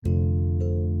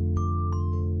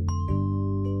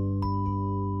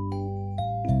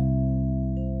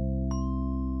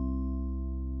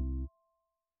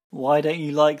Why don't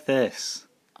you like this?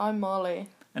 I'm Molly.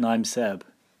 And I'm Seb.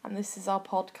 And this is our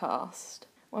podcast.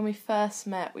 When we first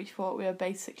met, we thought we were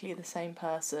basically the same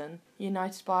person,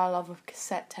 united by our love of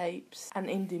cassette tapes and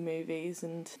indie movies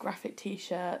and graphic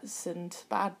t-shirts and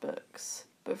bad books.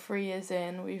 But 3 years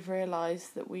in, we've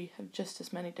realised that we have just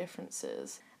as many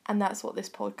differences. And that's what this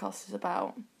podcast is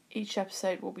about. Each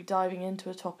episode will be diving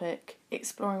into a topic,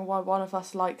 exploring why one of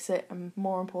us likes it, and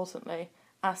more importantly,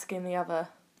 asking the other,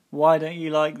 why don't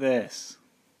you like this?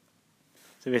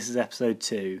 So this is episode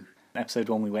 2. Episode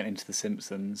 1 we went into The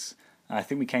Simpsons. I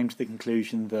think we came to the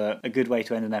conclusion that a good way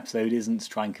to end an episode isn't to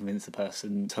try and convince the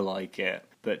person to like it,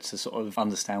 but to sort of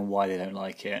understand why they don't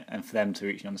like it, and for them to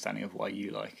reach an understanding of why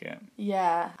you like it.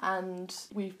 Yeah, and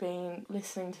we've been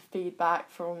listening to feedback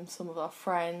from some of our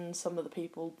friends, some of the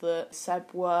people that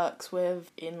Seb works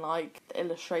with in, like, the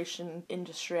illustration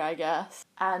industry, I guess.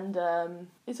 And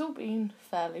it's all been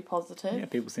fairly positive. Yeah,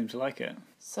 people seem to like it.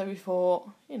 So we thought,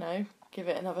 give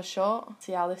it another shot,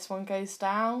 see how this one goes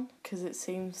down, because it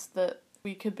seems that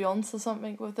we could be onto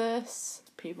something with this.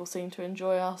 People seem to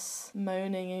enjoy us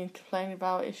moaning and complaining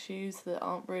about issues that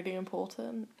aren't really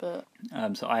important, but...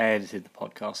 So I edited the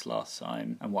podcast last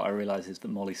time, and what I realised is that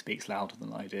Molly speaks louder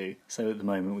than I do. So at the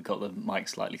moment we've got the mic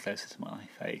slightly closer to my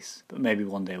face, but maybe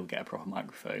one day we'll get a proper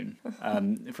microphone.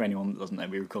 For anyone that doesn't know,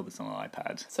 we record this on an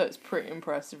iPad. So it's pretty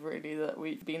impressive, really, that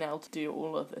we've been able to do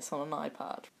all of this on an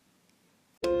iPad.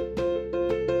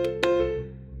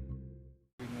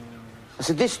 I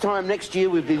said, this time next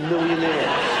year we'll be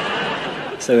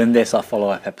millionaires. So in this, our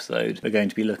follow-up episode, we're going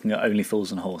to be looking at Only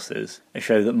Fools and Horses, a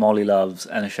show that Molly loves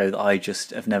and a show that I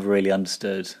just have never really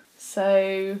understood.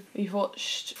 So we've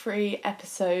watched 3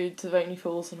 episodes of Only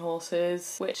Fools and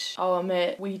Horses, which I'll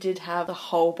admit we did have the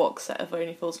whole box set of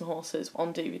Only Fools and Horses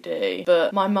on DVD,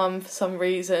 but my mum for some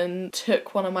reason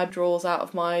took one of my drawers out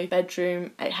of my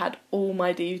bedroom. It had all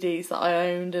my DVDs that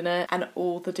I owned in it, and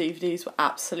all the DVDs were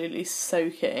absolutely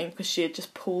soaking because she had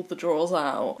just pulled the drawers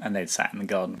out. And they'd sat in the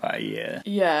garden for a year.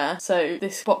 Yeah, so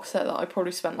this box set that I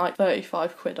probably spent like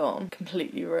 35 quid on,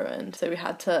 completely ruined. So we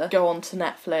had to go on to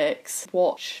Netflix,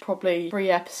 watch probably 3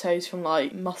 episodes from,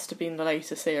 like, must have been the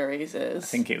later series. I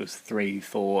think it was 3,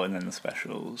 4 and then the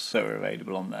specials that were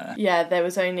available on there. Yeah, there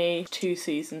was only 2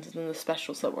 seasons and then the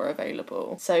specials that were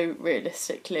available. So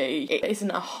realistically, it isn't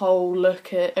a whole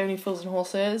look at Only Fools and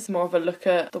Horses, more of a look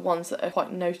at the ones that are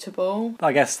quite notable.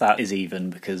 I guess that is even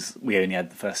because we only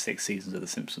had the first 6 seasons of The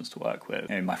Simpsons to work with.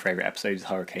 My favourite episode is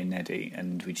Hurricane Neddy,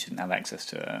 and we just didn't have access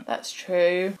to it. That's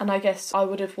true. And I guess I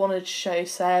would have wanted to show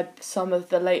Seb some of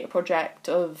the later project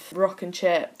of Rock and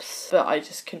Chips, but I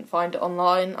just couldn't find it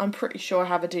online. I'm pretty sure I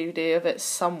have a DVD of it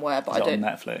somewhere, but Is it I don't...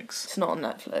 on Netflix? It's not on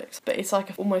Netflix, but it's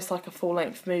like almost like a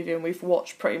full-length movie, and we've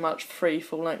watched pretty much 3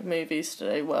 full-length movies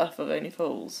today worth of Only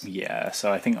Fools. Yeah,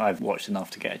 so I think I've watched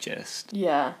enough to get a gist.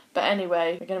 Yeah, but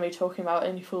anyway, we're going to be talking about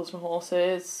Only Fools and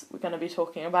Horses. We're going to be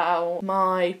talking about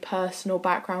my personal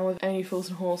background with Only Fools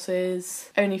and Horses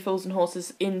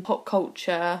in pop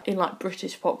culture, in like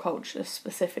British pop culture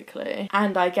specifically,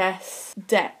 and I guess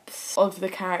depths of the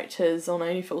characters on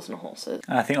Only Fools and Horses.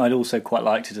 And I think I'd also quite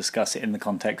like to discuss it in the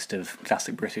context of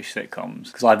classic British sitcoms,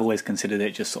 because I've always considered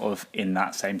it just sort of in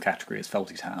that same category as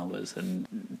Fawlty Towers and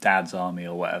Dad's Army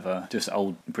or whatever, just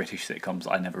old British sitcoms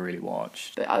that I never really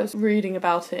watched. But I was reading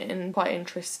about it, and quite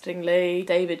interestingly,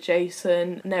 David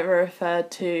Jason never referred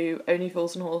to Only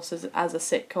Fools and Horses as a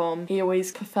sitcom. He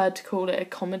always preferred to call it a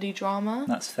comedy drama.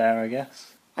 That's fair, I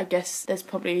guess. I guess there's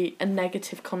probably a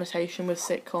negative connotation with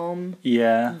sitcom.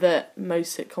 Yeah. That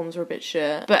most sitcoms are a bit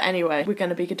shit. But anyway, we're going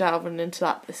to be delving into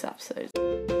that this episode.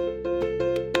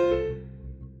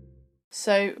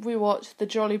 So we watched The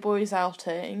Jolly Boys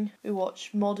Outing, we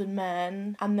watched Modern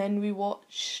Men, and then we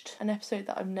watched an episode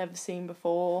that I've never seen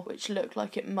before, which looked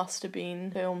like it must have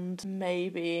been filmed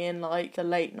maybe in like the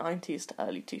late 90s to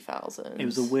early 2000s. It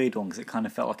was a weird one because it kind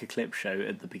of felt like a clip show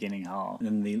at the beginning half, and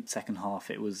then the second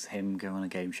half it was him going on a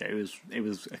game show. It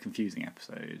was a confusing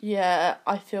episode. Yeah,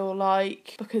 I feel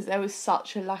like because there was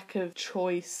such a lack of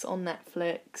choice on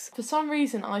Netflix, for some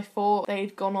reason I thought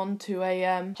they'd gone on to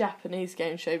a Japanese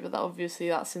game show, but that obviously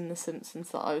that's in The Simpsons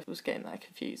that I was getting that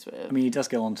confused with. I mean, he does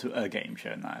go on to a game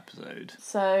show in that episode.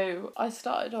 So I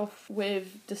started off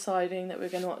with deciding that we're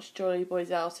going to watch Jolly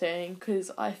Boys Outing because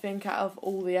I think out of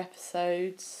all the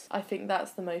episodes, I think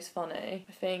that's the most funny.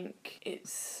 I think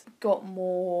it's got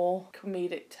more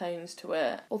comedic tones to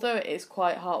it. Although it is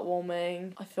quite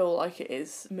heartwarming, I feel like it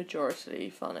is majority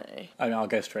funny. I mean, I'll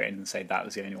go straight in and say that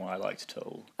was the only one I liked at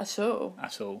all. At all?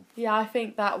 At all. Yeah, I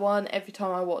think that one, every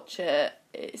time I watch it,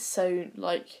 it's so,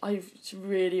 like, I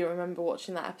really remember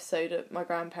watching that episode at my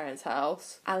grandparents'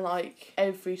 house, and, like,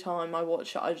 every time I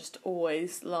watch it I just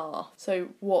always laugh. So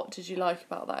what did you like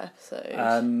about that episode?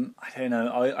 I don't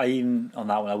know, I even on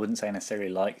that one I wouldn't say I necessarily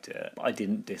liked it, but I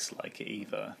didn't dislike it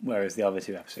either, whereas the other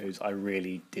two episodes I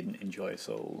really didn't enjoy at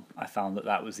all. I found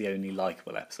that was the only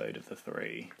likeable episode of the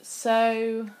three.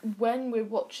 So when we're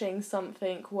watching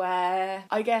something where,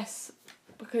 I guess,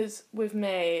 because with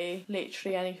me,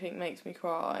 literally anything makes me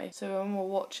cry. So when we're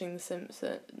watching The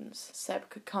Simpsons,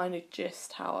 Seb could kind of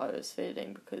gist how I was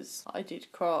feeling because I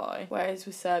did cry. Whereas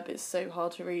with Seb, it's so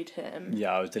hard to read him.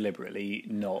 Yeah, I was deliberately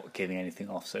not giving anything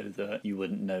off so that you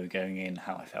wouldn't know going in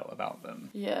how I felt about them.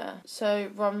 Yeah.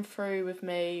 So run through with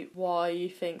me why you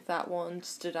think that one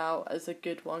stood out as a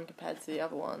good one compared to the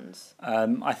other ones.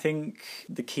 I think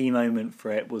the key moment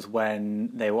for it was when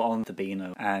they were on the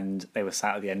Beano and they were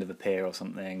sat at the end of the pier or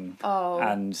something. Oh.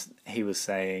 And he was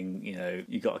saying, you know,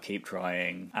 you got to keep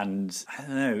trying. And I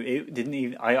don't know, it didn't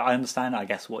even. I understand, I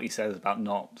guess, what he says about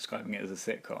not describing it as a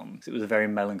sitcom. 'Cause it was a very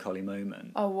melancholy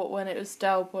moment. Oh, what, when it was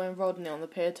Del Boy and Rodney on the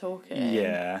pier talking?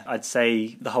 Yeah, I'd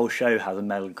say the whole show has a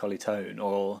melancholy tone,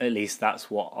 or at least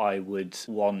that's what I would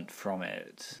want from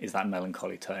it, is that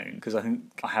melancholy tone. Because I think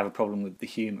I have a problem with the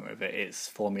humour of it.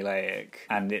 It's formulaic,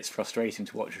 and it's frustrating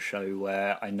to watch a show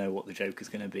where I know what the joke is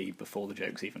going to be before the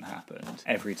joke's even happened.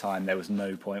 Every time there was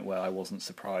no point where I wasn't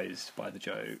surprised by the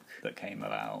joke that came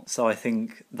about. So I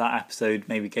think that episode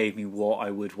maybe gave me what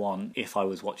I would want if I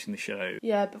was watching the show.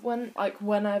 Yeah, but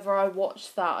whenever I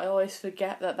watch that, I always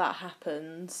forget that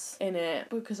happens in it,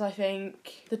 because I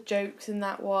think the jokes in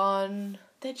that one,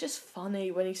 they're just funny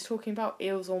when he's talking about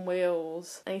Eels on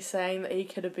Wheels and he's saying that he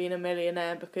could have been a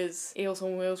millionaire because Eels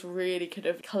on Wheels really could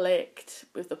have clicked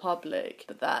with the public,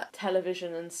 but that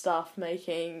television and stuff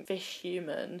making fish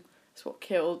human, it's what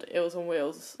killed Eels on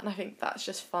Wheels. And I think that's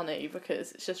just funny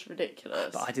because it's just ridiculous.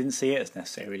 But I didn't see it as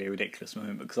necessarily a ridiculous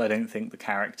moment because I don't think the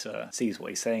character sees what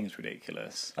he's saying as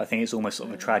ridiculous. I think it's almost sort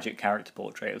of a tragic character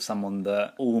portrait of someone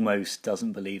that almost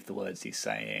doesn't believe the words he's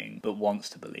saying but wants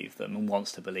to believe them and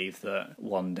wants to believe that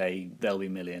one day they'll be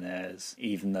millionaires,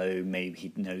 even though maybe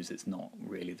he knows it's not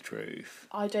really the truth.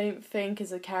 I don't think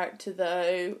as a character,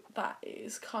 though, that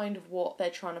is kind of what they're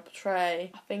trying to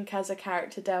portray. I think as a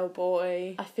character, Del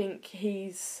Boy, I think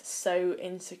he's so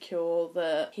insecure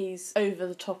that he's over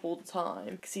the top all the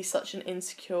time because he's such an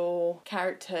insecure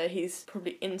character. He's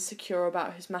probably insecure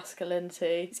about his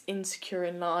masculinity. He's insecure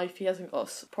in life. He hasn't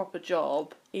got a proper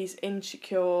job. He's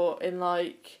insecure in,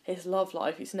 like, his love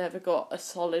life. He's never got a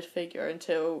solid figure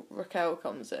until Raquel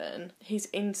comes in. He's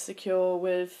insecure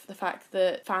with the fact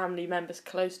that family members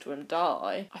close to him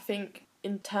die. I think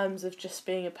in terms of just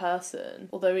being a person,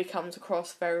 although he comes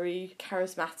across very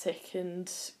charismatic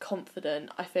and confident,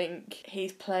 I think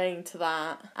he's playing to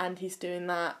that, and he's doing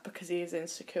that because he is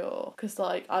insecure. Because,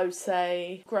 like, I would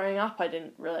say, growing up I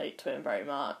didn't relate to him very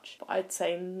much, but I'd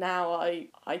say now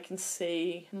I can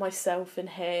see myself in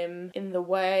him in the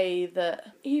way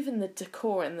that even the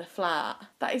decor in the flat,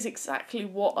 that is exactly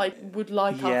what I would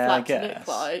like our flat to look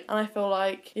like. And I feel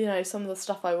like, you know, some of the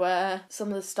stuff I wear, some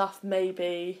of the stuff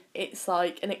maybe it's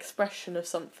like an expression of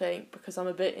something because I'm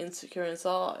a bit insecure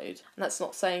inside. And that's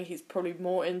not saying he's probably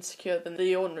more insecure than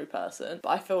the ordinary person, but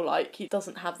I feel like he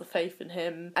doesn't have the faith in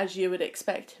him as you would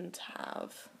expect him to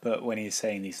have. But when he's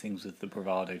saying these things with the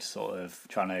bravado to sort of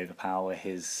trying to overpower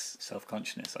his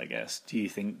self-consciousness, I guess, do you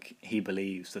think he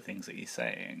believes the things that he's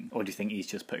saying? Or do you think he's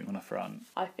just putting on a front?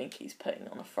 I think he's putting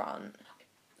on a front.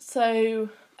 So,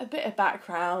 a bit of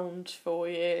background for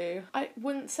you. I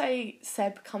wouldn't say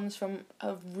Seb comes from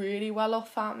a really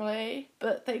well-off family,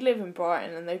 but they live in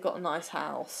Brighton and they've got a nice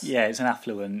house. Yeah, it's an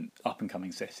affluent,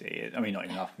 up-and-coming city. I mean, not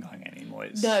even up-and-coming anymore.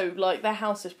 No, like, their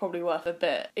house is probably worth a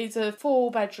bit. It's a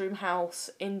 4-bedroom house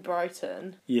in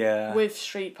Brighton. Yeah. With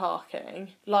street parking.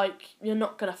 Like, you're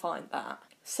not going to find that.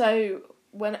 So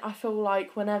when I feel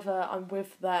like whenever I'm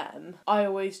with them, I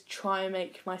always try and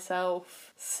make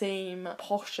myself seem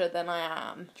posher than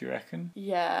I am. Do you reckon?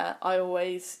 Yeah, I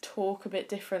always talk a bit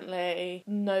differently,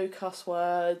 no cuss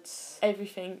words,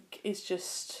 everything is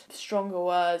just stronger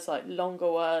words, like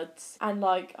longer words, and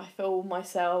like I feel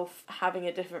myself having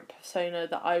a different persona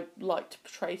that I like to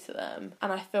portray to them,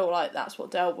 and I feel like that's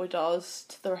what Del Boy does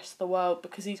to the rest of the world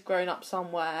because he's grown up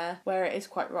somewhere where it is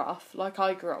quite rough. Like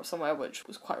I grew up somewhere which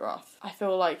was quite rough. I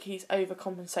feel like he's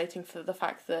overcompensating for the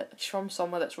fact that he's from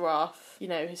somewhere that's rough, you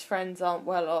know, his friends aren't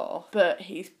well off, but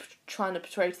he's trying to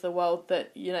portray to the world that,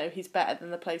 you know, he's better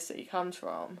than the place that he comes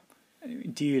from.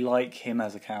 Do you like him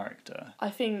as a character?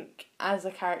 I think as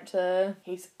a character,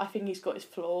 I think he's got his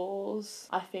flaws.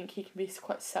 I think he can be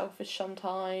quite selfish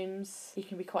sometimes. He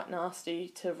can be quite nasty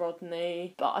to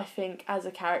Rodney. But I think as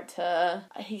a character,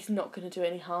 he's not going to do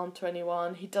any harm to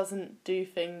anyone. He doesn't do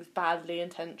things badly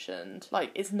intentioned.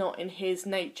 Like, it's not in his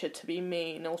nature to be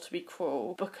mean or to be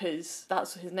cruel because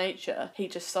that's his nature. He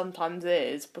just sometimes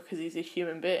is because he's a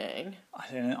human being. I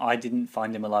don't know, I didn't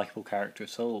find him a likeable character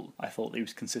at all. I thought he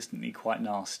was consistently quite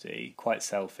nasty, quite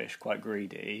selfish, quite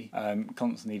greedy,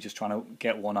 constantly just trying to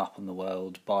get one up on the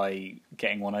world by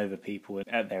getting one over people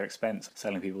at their expense,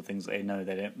 selling people things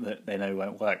that they know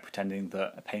won't work, pretending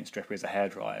that a paint stripper is a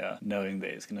hairdryer, knowing that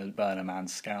it's going to burn a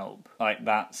man's scalp. Like,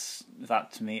 that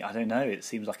to me, I don't know, it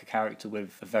seems like a character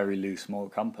with a very loose moral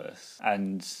compass,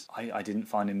 and I didn't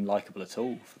find him likeable at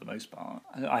all for the most part.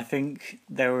 I think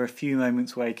there were a few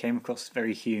moments where he came across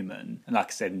very human, and like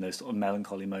I said, in those sort of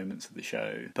melancholy moments of the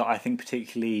show, but I think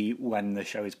particularly when the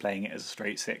show is playing it as a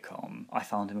straight sitcom, I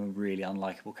found him a really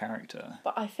unlikable character.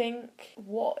 But I think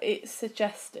what it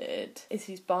suggested is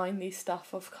he's buying these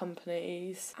stuff off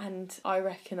companies, and I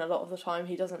reckon a lot of the time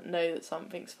he doesn't know that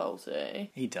something's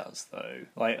faulty. He does, though.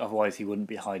 Like, otherwise he wouldn't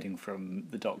be hiding from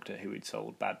the doctor who he'd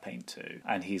sold bad paint to,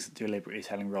 and he's deliberately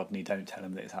telling Rodney, don't tell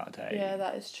him that it's out of date. Yeah,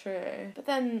 that is true. But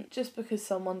then, just because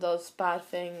someone does bad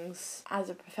things as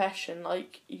a profession,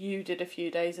 like you did a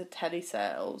few days of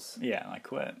telesales. Yeah, I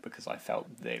quit because I felt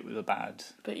that it was a bad...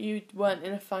 But you weren't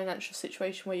in a financial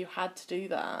situation where you had to do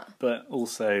that. But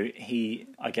also,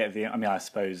 I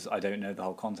suppose I don't know the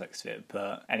whole context of it,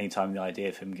 but anytime the idea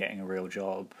of him getting a real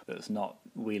job that's not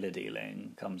wheeler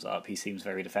dealing comes up, he seems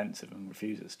very defensive and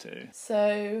refuses to.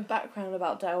 So, background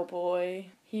about Del Boy.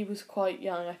 He was quite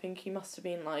young. I think he must have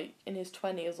been like in his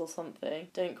 20s or something.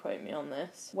 Don't quote me on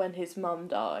this. When his mum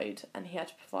died and he had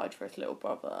to provide for his little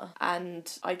brother.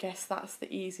 And I guess that's the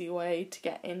easy way to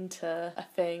get into a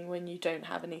thing when you don't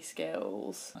have any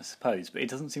skills. I suppose, but it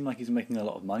doesn't seem like he's making a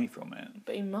lot of money from it.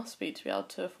 But he must be to be able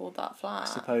to afford that flat.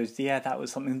 I suppose, yeah, that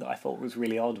was something that I thought was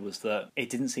really odd, was that it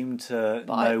didn't seem to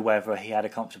know whether he had a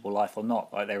comfortable life or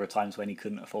not. Like, there were times when he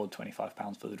couldn't afford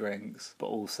 £25 for the drinks, but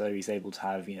also he's able to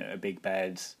have, a big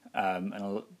bed, and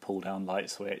a pull-down light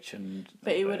switch,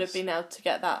 but he would have been able to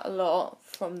get that a lot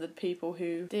from the people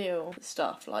who deal with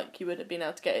stuff. Like, he would have been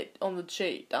able to get it on the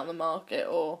cheap down the market,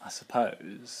 or I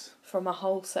suppose from a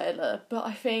wholesaler. But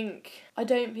I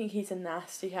don't think he's a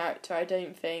nasty character. I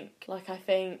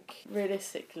think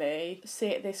realistically, see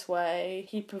it this way,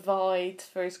 he provides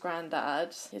for his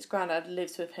granddad. His granddad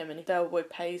lives with him, and Del Boy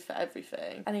pays for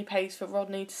everything, and he pays for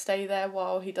Rodney to stay there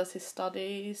while he does his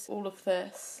studies, all of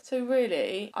this. So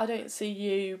really, I don't see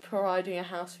you providing a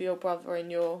house for your brother and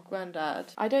your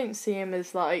granddad. I don't see him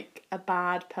as like a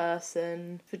bad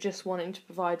person for just wanting to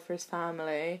provide for his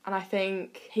family, and I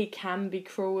think he can be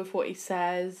cruel with what he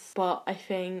says, but I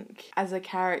think as a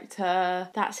character,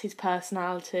 that's his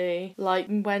personality. Like,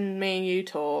 when me and you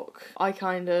talk, I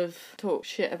kind of talk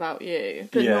shit about you,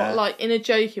 but not like in a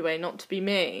jokey way, not to be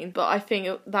mean, but I think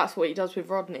that's what he does with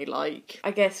Rodney. Like, I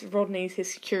guess Rodney's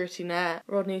his security net.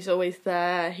 Rodney's always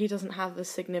there. He doesn't have a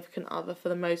significant other for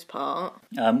the most part.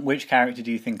 Which character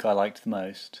do you think I liked the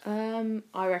most?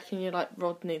 I reckon you like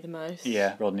Rodney the most.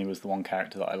 Yeah, Rodney was the one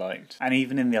character that I liked. And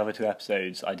even in the other two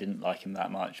episodes, I didn't like him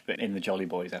that much, but in the Jolly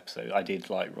Boys episode, I did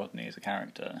like Rodney as a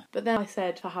character. But then I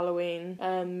said for Halloween,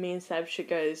 me and Seb should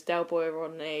go as Del Boy or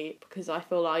Rodney, because I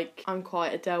feel like I'm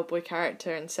quite a Del Boy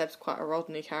character and Seb's quite a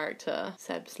Rodney character.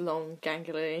 Seb's long,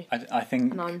 gangly, I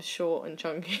think, and I'm short and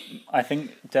chunky. I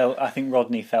think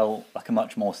Rodney felt like a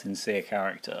much more sincere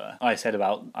character. I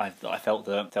felt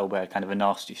that Del Boy had kind of a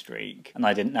nasty streak, and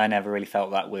I never really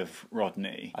felt that with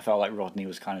Rodney. I felt like Rodney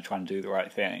was kind of trying to do the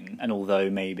right thing, and although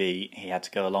maybe he had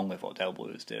to go along with what Del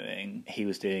Boy was doing, he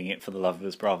was doing it for the love of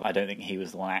his brother. I don't think he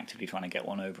was the one actively trying to get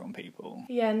one over on people.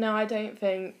 Yeah, no, I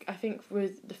think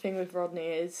with the thing with Rodney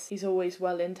is he's always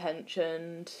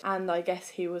well-intentioned, and I guess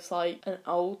he was like an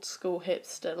old school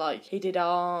hipster. Like, he did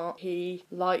art, he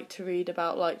liked to read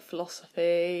about like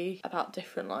philosophy, about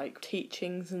different like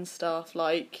teachings and stuff.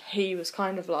 Like, he was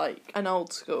kind of like an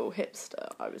old school hipster,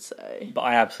 I would say. But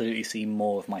I absolutely see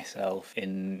more of myself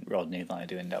in Rodney than I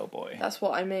do in Del Boy. That's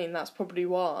what I mean. That's probably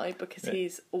why, because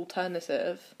he's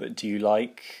alternative. But do you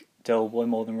like Del Boy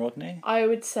more than Rodney? I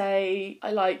would say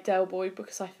I like Del Boy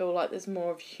because I feel like there's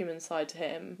more of a human side to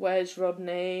him, whereas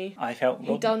Rodney,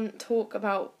 he doesn't talk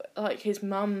about like his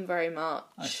mum very much.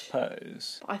 I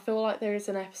suppose. I feel like there is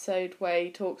an episode where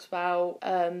he talks about,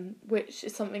 which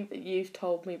is something that you've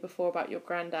told me before about your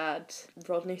granddad.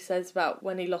 Rodney says about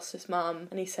when he lost his mum,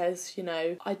 and he says, you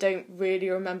know, I don't really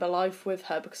remember life with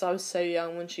her because I was so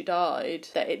young when she died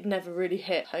that it never really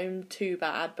hit home too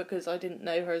bad because I didn't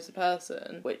know her as a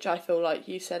person, which I feel like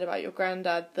you said about your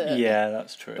granddad, that Yeah,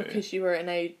 that's true. because you were at an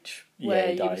age where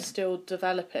he you were died. still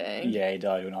developing. Yeah, he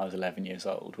died when I was 11 years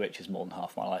old, which is more than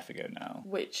half my life ago now.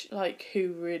 Which, like,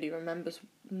 who really remembers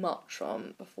much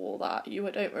from before that? You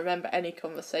don't remember any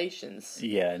conversations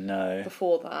Yeah, no.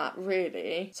 before that,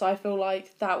 really. So I feel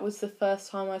like that was the first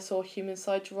time I saw human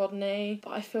side to Rodney.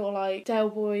 But I feel like Del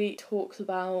Boy talks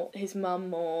about his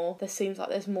mum more. There seems like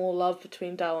there's more love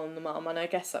between Del and the mum, and I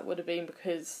guess that would have been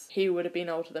because he would have been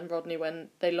older than Rodney when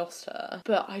they lost her.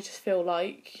 But I just feel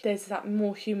like there's that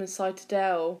more human side to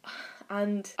Del.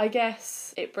 And I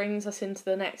guess it brings us into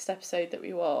the next episode that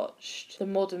we watched, the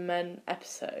Modern Men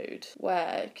episode,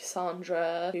 where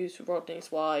Cassandra, who's Rodney's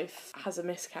wife, has a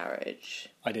miscarriage.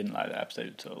 I didn't like that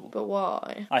episode at all. But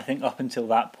why? I think up until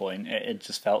that point, it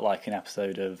just felt like an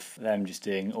episode of them just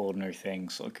doing ordinary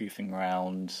things, sort of goofing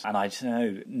around. And I just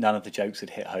know none of the jokes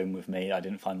had hit home with me. I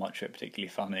didn't find much of it particularly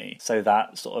funny. So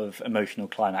that sort of emotional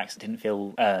climax didn't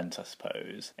feel earned, I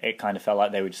suppose. It kind of felt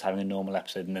like they were just having a normal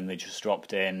episode and then they just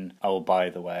dropped in, oh,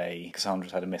 by the way,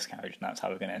 Cassandra's had a miscarriage and that's how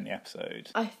we're going to end the episode.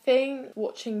 I think,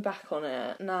 watching back on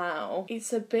it now,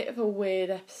 it's a bit of a weird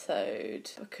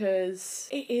episode because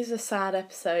it is a sad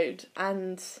episode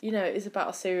and, you know, it is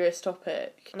about a serious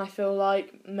topic. And I feel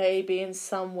like maybe in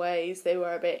some ways they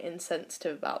were a bit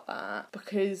insensitive about that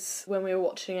because when we were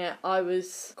watching it, I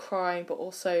was crying but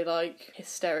also, like,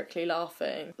 hysterically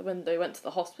laughing when they went to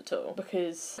the hospital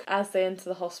because as they enter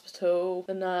the hospital,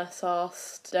 the nurse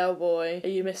asked Del Boy, are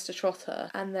you Mr. Trotter?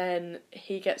 And then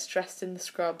he gets dressed in the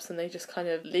scrubs and they just kind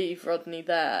of leave Rodney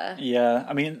there. Yeah,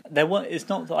 I mean, it's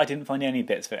not that I didn't find any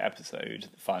bits of the episode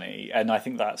funny, and I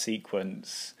think that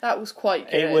sequence... That was quite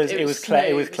good. It was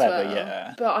smooth clever, as well.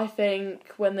 yeah. But I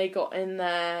think when they got in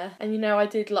there, and you know, I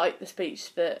did like the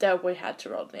speech that Del Boy had to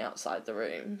Rodney outside the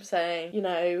room, saying, you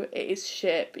know, it is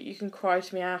shit, but you can cry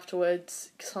to me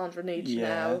afterwards. Cassandra needs you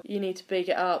now. You need to big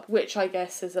it up, which I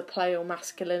guess is a play on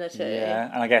masculinity.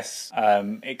 Yeah, and I guess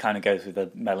it kind of goes with the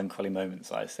melancholy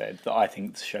moments I said that I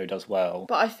think the show does well.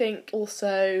 But I think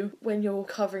also when you're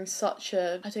covering such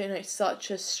a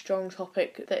strong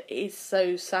topic that is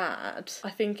so sad, I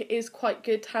think it is quite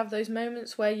good to have those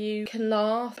moments where you can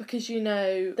laugh because, you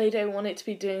know, they don't want it to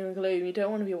be doom and gloom. You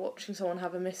don't want to be watching someone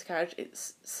have a miscarriage.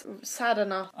 It's sad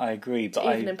enough I agree, but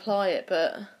to even imply it,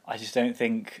 but... I just don't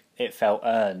think it felt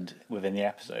earned within the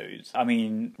episodes. I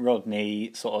mean,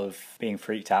 Rodney sort of being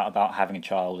freaked out about having a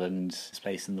child and his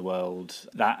place in the world,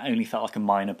 that only felt like a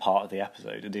minor part of the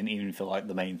episode. It didn't even feel like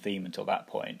the main theme until that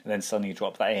point. And then suddenly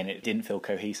drop that in, it didn't feel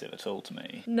cohesive at all to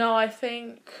me. No, I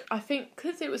think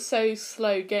because it was so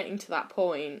slow getting to that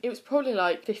point, it was probably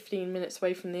like 15 minutes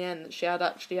away from the end that she had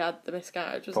actually had the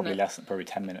miscarriage, wasn't Probably it? less than, probably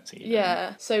 10 minutes even.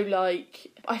 Yeah, so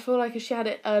like, I feel like if she had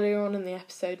it earlier on in the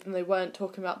episode and they weren't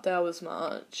talking about Del as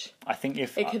much, I think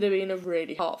if... it could have been a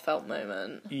really heartfelt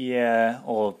moment. Yeah,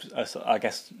 or I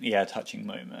guess, a touching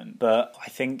moment. But I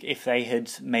think if they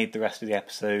had made the rest of the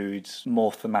episodes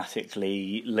more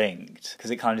thematically linked,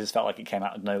 because it kind of just felt like it came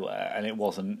out of nowhere and it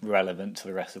wasn't relevant to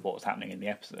the rest of what was happening in the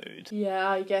episode. Yeah,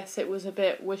 I guess it was a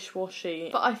bit wish-washy.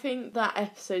 But I think that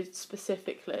episode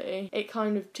specifically, it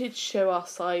kind of did show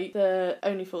us, like, the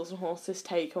Only Fools and Horses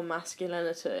take on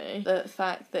masculinity. The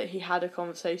fact that he had a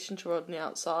conversation to Rodney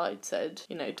outside, said,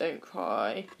 you know, don't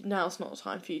cry. Now's not the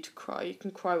time for you to cry. You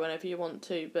can cry whenever you want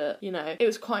to. But, you know, it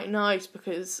was quite nice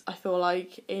because I feel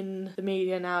like in the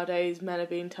media nowadays, men are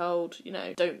being told, you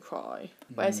know, don't cry.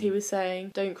 Whereas he was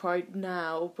saying, don't cry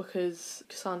now because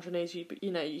Cassandra needs you, but,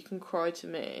 you know, you can cry to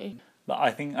me. But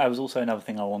I think there was also another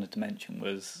thing I wanted to mention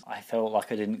was I felt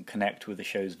like I didn't connect with the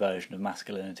show's version of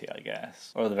masculinity, I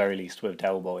guess. Or at the very least with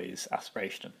Del Boy's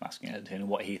aspiration of masculinity and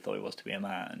what he thought it was to be a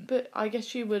man. But I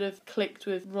guess you would have clicked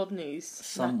with Rodney's...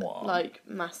 Somewhat.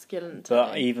 Masculinity.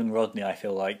 But even Rodney, I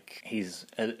feel like he's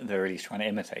at the very least trying to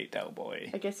imitate Del Boy.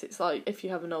 I guess it's like if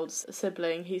you have an older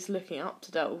sibling, he's looking up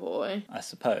to Del Boy. I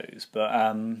suppose. But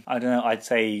I don't know, I'd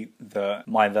say that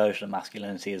my version of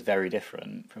masculinity is very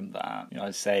different from that. You know,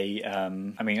 I'd say... I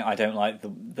mean, I don't like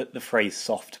the phrase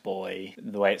soft boy,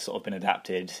 the way it's sort of been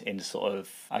adapted into sort of,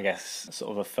 I guess,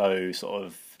 sort of a faux, sort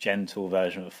of gentle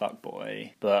version of a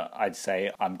fuckboy. But I'd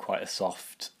say I'm quite a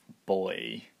soft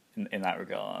boy. in that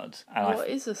regard. And What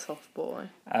is a soft boy?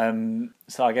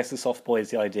 So I guess the soft boy is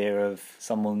the idea of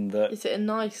someone that... Is it a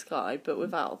nice guy but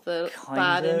without the Kind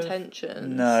bad of.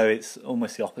 intentions? No, it's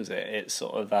almost the opposite. It's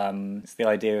sort of it's the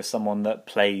idea of someone that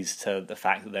plays to the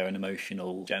fact that they're an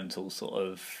emotional, gentle sort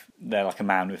of... They're like a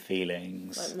man with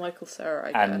feelings. Like Michael Cera,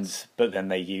 I guess. But then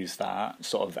they use that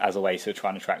sort of as a way to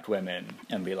try and attract women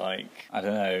and be like, I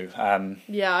don't know.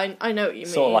 Yeah, I know what you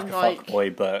mean. Sort of like a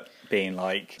fuckboy, but being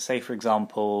like, say for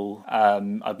example,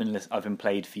 I've been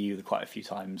played for you quite a few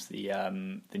times the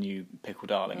new Pickle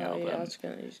Darling album. Yeah, I was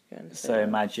going to say So that.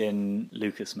 imagine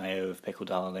Lucas Mayo of Pickle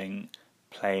Darling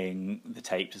playing the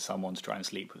tape to someone to try and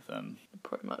sleep with them.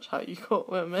 Pretty much how you caught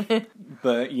women.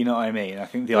 But you know what I mean? I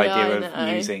think the Yeah, idea I of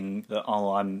know. using that,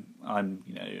 I'm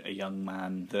a young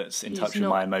man that's in touch with not-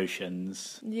 my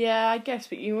emotions. Yeah, I guess,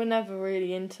 but you were never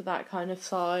really into that kind of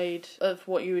side of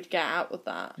what you would get out with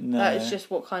that. No. That is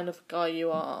just what kind of guy you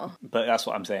are. But that's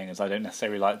what I'm saying, is I don't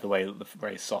necessarily like the way that the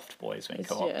phrase soft boy has been It's-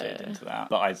 co-opted yeah. into that.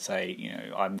 But I'd say,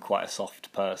 I'm quite a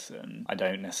soft person. I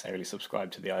don't necessarily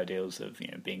subscribe to the ideals of,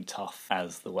 being tough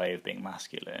as the way of being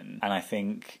masculine. And I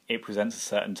think it presents a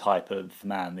certain type of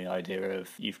man, the idea of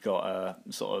you've got a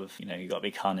sort of, you've got to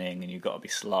be cunning and you've got to be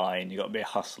sly and you've got to be a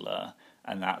hustler.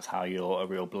 And that's how you're a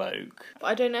real bloke. But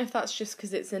I don't know if that's just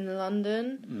because it's in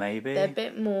London. Maybe. They're a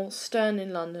bit more stern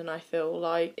in London, I feel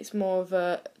like. It's more of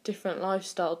a different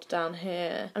lifestyle to down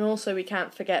here. And also we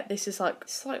can't forget, it's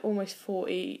like almost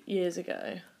 40 years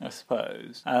ago. I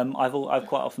suppose. I've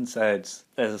quite often said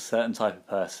there's a certain type of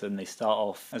person, they start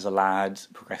off as a lad,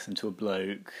 progress into a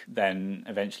bloke, then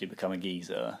eventually become a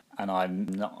geezer. And I'm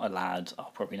not a lad,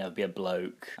 I'll probably never be a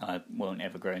bloke, and I won't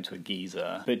ever grow into a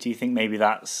geezer. But do you think maybe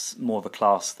that's more of a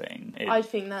class thing? I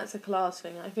think that's a class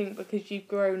thing. I think because you've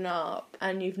grown up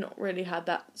and you've not really had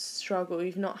that struggle,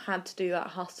 you've not had to do that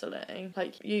hustling.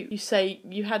 Like, you say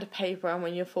you had a paper round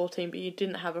when you're 14, but you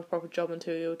didn't have a proper job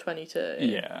until you were 22.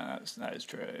 Yeah, that is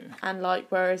true. And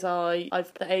whereas I've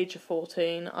at the age of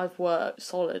 14, I've worked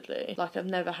solidly. I've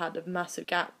never had a massive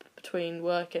gap between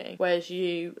working, whereas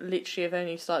you literally have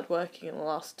only started working in the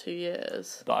last 2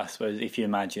 years. But I suppose if you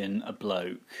imagine a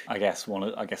bloke, I guess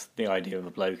the idea of a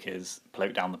bloke is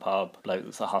bloke down the pub, bloke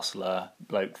that's a hustler,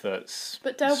 bloke that's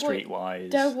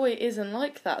streetwise. Del Boy isn't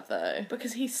like that though,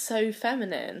 because he's so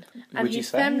feminine, and Would you he's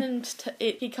say? feminine.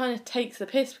 He kind of takes the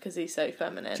piss because he's so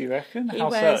feminine. Do you reckon? He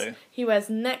How wears, so? He wears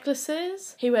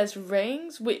necklaces. He wears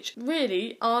rings, which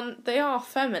really aren't. They are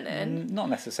feminine. Not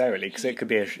necessarily, because it could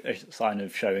be a sign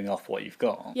of showing off what you've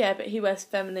got. Yeah, but he wears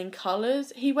feminine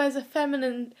colours. He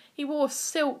wore a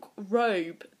silk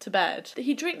robe to bed.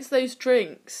 He drinks those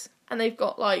drinks, and they've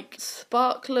got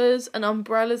sparklers and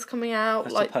umbrellas coming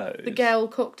out, I suppose. the Gale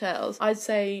cocktails. I'd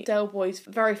say Del Boy's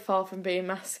very far from being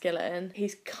masculine.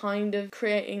 He's kind of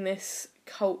creating this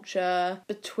culture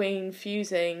between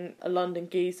fusing a London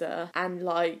geezer and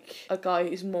a guy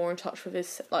who's more in touch with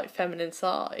his feminine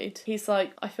side. He's I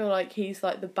feel like he's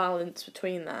the balance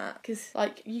between that, because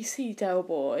you see Del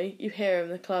Boy, you hear him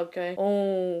in the club going,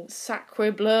 oh,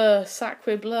 sacre bleu,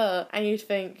 and you'd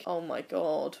think, oh my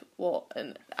god, what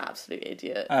an absolute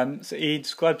idiot. So he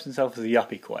describes himself as a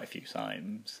yuppie quite a few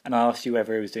times, and I asked you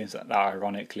whether he was doing that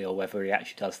ironically or whether he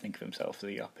actually does think of himself as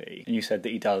a yuppie, and you said that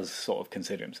he does sort of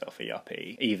consider himself a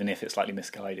yuppie, even if it's slightly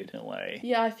misguided in a way.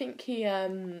 Yeah, I think he,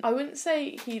 I wouldn't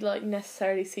say he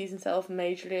necessarily sees himself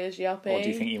majorly as yuppie. Or do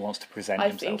you think he wants to present I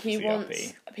himself think he as a wants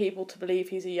yuppie? people to believe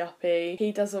he's a yuppie.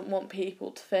 He doesn't want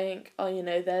people to think, oh,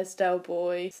 there's Del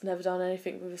Boy, he's never done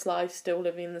anything with his life, still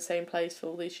living in the same place for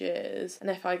all these years. And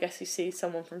if I guess he sees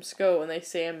someone from school and they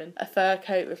see him in a fur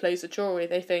coat with loads of jewellery,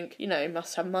 they think, he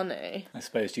must have money. I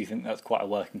suppose, do you think that's quite a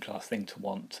working class thing to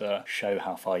want to show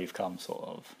how far you've come, sort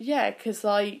of? Yeah, because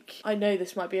I know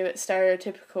this might be a bit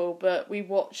stereotypical, but we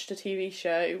watched a TV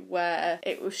show where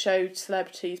it showed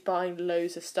celebrities buying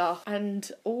loads of stuff,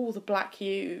 and all the black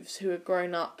youths who had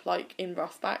grown up in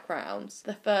rough backgrounds,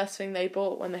 the first thing they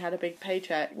bought when they had a big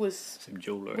paycheck was Some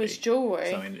jewellery.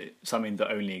 Something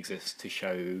that only exists to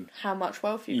show how much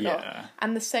wealth you've got.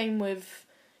 And the same with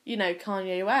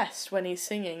Kanye West, when he's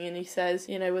singing and he says,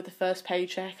 with the first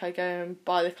paycheck I go and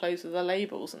buy the clothes with the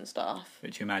labels and stuff.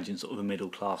 But you imagine sort of a middle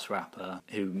class rapper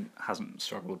who hasn't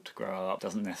struggled to grow up,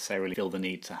 doesn't necessarily feel the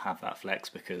need to have that flex,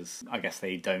 because I guess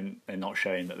they're not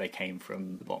showing that they came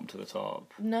from the bottom to the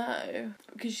top. No,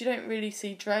 because you don't really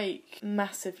see Drake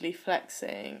massively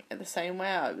flexing in the same way,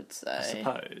 I would say. I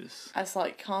suppose. As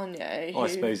Kanye. Or I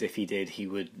suppose if he did,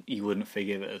 you wouldn't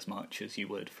forgive it as much as you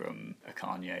would from a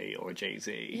Kanye or a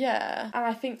Jay-Z. Yeah, and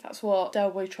I think that's what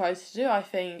Del Boy tries to do. I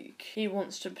think he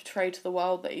wants to portray to the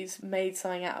world that he's made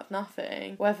something out of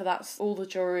nothing, whether that's all the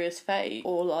jewellery is fake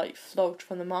or like flogged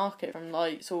from the market from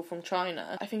like it's all from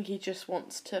China. I think he just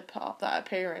wants to put up that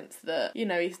appearance that, you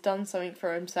know, he's done something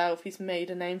for himself, he's made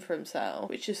a name for himself,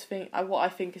 which is what I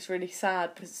think is really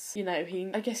sad because, you know,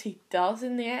 I guess he does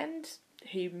in the end.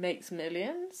 He makes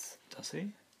millions. Does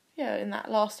he? Yeah, in that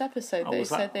last episode they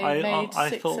said they made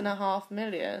 6.5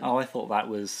 million. Oh, I thought that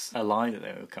was a lie that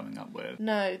they were coming up with.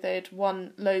 No, they'd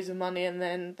won loads of money and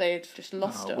then they'd just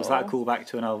lost it all. Was that a callback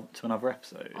to another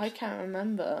episode? I can't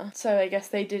remember. So I guess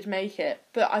they did make it.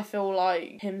 But I feel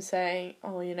like him saying,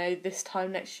 oh, you know, this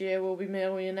time next year we'll be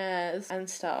millionaires and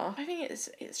stuff. I think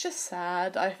it's just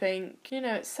sad. I think, you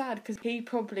know, it's sad because he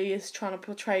probably is trying to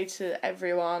portray to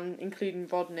everyone, including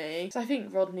Rodney. So I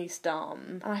think Rodney's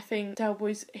dumb. And I think Del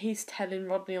Boy's... he's telling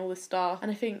Rodney all this stuff,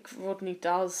 and I think Rodney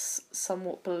does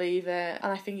somewhat believe it,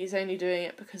 and I think he's only doing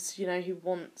it because, you know, he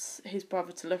wants his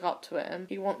brother to look up to him.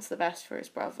 He wants the best for his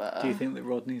brother. Do you think that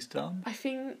Rodney's dumb? I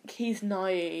think he's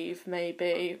naive,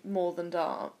 maybe, more than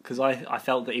dark. Because I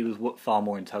felt that he was far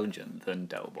more intelligent than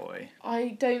Del Boy.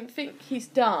 I don't think he's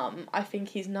dumb. I think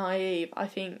he's naive. I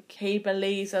think he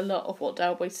believes a lot of what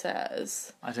Del Boy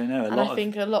says. I don't know. I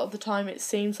think a lot of the time it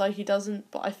seems like he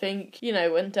doesn't, but I think, you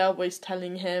know, when Del Boy's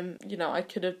telling him, you know, I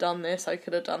could have done this, I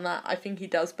could have done that, I think he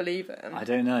does believe him. I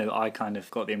don't know. I kind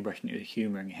of got the impression he was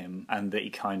humouring him and that he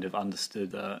kind of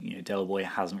understood that, you know, Del Boy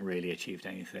hasn't really achieved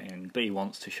anything, but he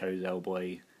wants to show Del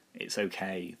Boy it's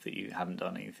okay that you haven't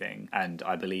done anything, and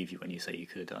I believe you when you say you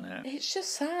could have done it. It's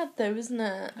just sad though, isn't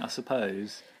it? I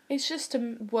suppose. It's just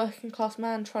a working class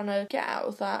man trying to get out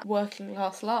of that working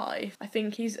class life. I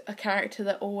think he's a character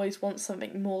that always wants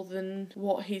something more than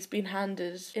what he's been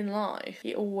handed in life.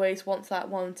 He always wants that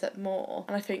one step more.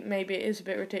 And I think maybe it is a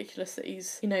bit ridiculous that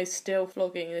he's, you know, still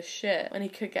flogging this shit when he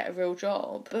could get a real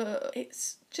job. But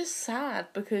it's just sad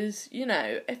because, you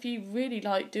know, if you really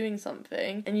like doing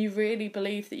something and you really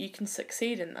believe that you can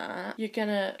succeed in that, you're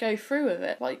gonna go through with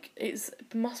it. Like, it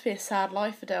must be a sad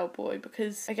life for Del Boy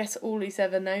because I guess all he's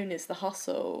ever known is the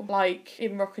hustle. Like,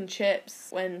 in Rock and Chips,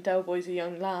 when Del Boy's a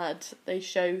young lad, they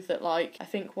show that, like, I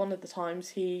think one of the times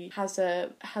he has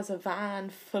a van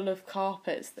full of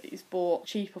carpets that he's bought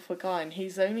cheap off a guy, and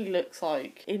he's only looks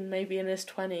like maybe in his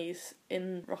 20s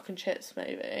in Rock and Chips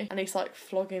maybe, and he's like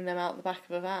flogging them out the back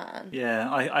of a van. Yeah,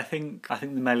 I think the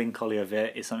melancholy of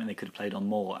it is something they could have played on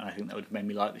more, and I think that would have made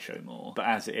me like the show more. But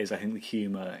as it is, I think the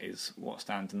humour is what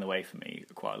stands in the way for me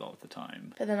quite a lot of the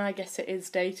time. But then I guess it is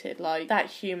dated. Like, that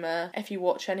humour, if you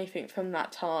watch anything from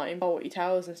that time, Fawlty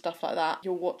Towers and stuff like that,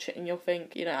 you'll watch it and you'll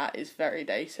think, you know, that is very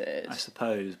dated. I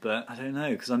suppose, but I don't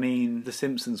know, because I mean, The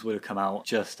Simpsons would have come out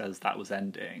just as that was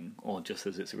ending, or just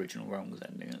as its original run was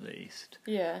ending at least.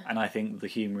 Yeah. And I think the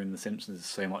humour in The Simpsons is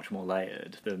so much more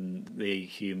layered than the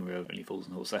humour of Only Fools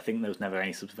and Horses. I think there was never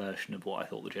any subversion of what I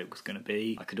thought the joke was going to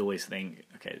be. I could always think,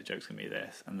 okay, the joke's going to be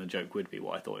this, and the joke would be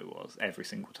what I thought it was every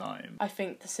single time. I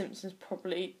think The Simpsons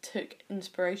probably took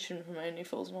inspiration from Only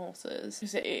Fools and Horses,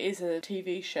 because it is a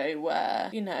TV show where,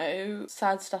 you know,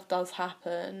 sad stuff does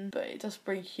happen, but it does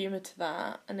bring humour to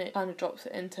that, and it kind of drops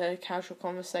it into casual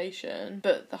conversation.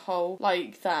 But the whole,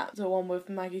 like the one with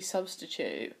Maggie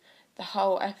Substitute, the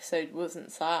whole episode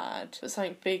wasn't sad, but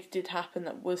something big did happen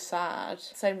that was sad.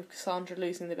 Same with Cassandra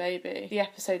losing the baby. The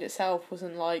episode itself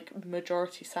wasn't, like,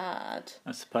 majority sad.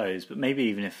 I suppose, but maybe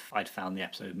even if I'd found the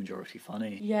episode majority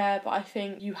funny. Yeah, but I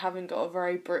think you haven't got a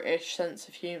very British sense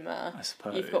of humour. I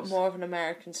suppose. You've got more of an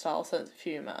American-style sense of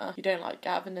humour. You don't like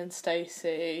Gavin and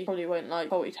Stacey. Probably won't like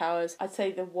Fawlty Towers. I'd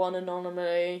say the one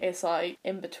anomaly is, like,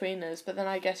 In-Betweeners, but then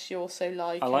I guess you also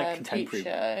like, Peep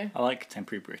Show. I like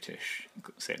contemporary British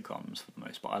sitcoms for the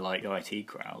most part. I like the IT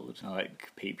Crowd, I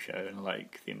like Peep Show, and I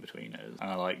like the In-Betweeners, and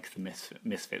I like the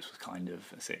Misfits was kind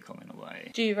of a sitcom in a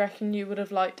way. Do you reckon you would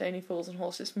have liked Only Fools and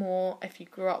Horses more if you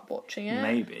grew up watching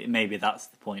it? Maybe that's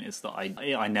the point, is that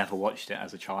I never watched it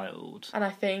as a child. And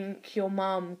I think your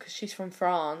mum, because she's from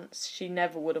France, she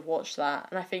never would have watched that.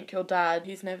 And I think your dad,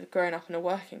 he's never grown up in a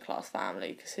working class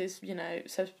family, because his, you know,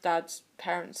 so dad's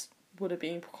parents would have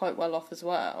been quite well off as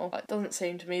well. Like, it doesn't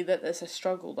seem to me that there's a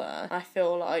struggle there. I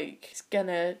feel like it's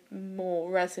gonna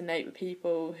more resonate with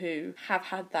people who have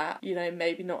had that, you know,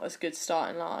 maybe not as good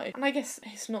start in life. And I guess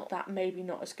it's not that maybe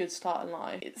not as good start in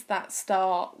life. It's that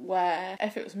start where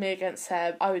if it was me against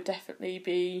Seb, I would definitely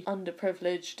be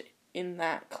underprivileged in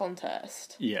that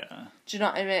contest. Yeah. Do you know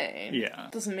what I mean? Yeah.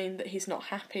 Doesn't mean that he's not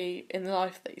happy in the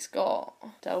life that he's got.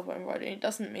 Del Boy and Roddy. It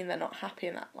doesn't mean they're not happy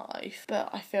in that life. But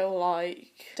I feel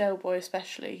like Del Boy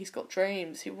especially, he's got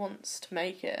dreams. He wants to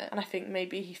make it. And I think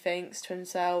maybe he thinks to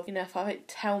himself, you know, if I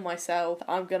tell myself that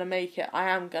I'm going to make it, I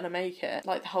am going to make it.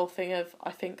 Like the whole thing of,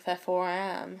 I think, therefore I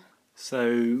am.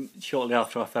 So, shortly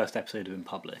after our first episode had been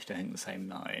published, I think the same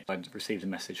night, I'd received a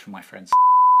message from my friend.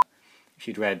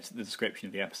 She'd read the description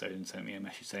of the episode and sent me a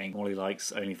message saying, all he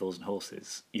likes Only Fools and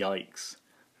Horses. Yikes.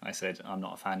 I said, I'm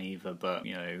not a fan either, but,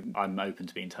 you know, I'm open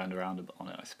to being turned around on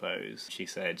it, I suppose. She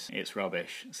said, it's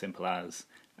rubbish, simple as,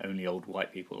 only old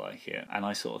white people like it. And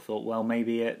I sort of thought, well,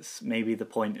 maybe the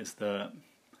point is that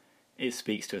it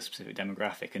speaks to a specific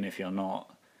demographic, and if you're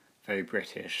not very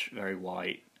British, very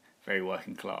white, very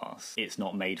working class, it's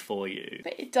not made for you.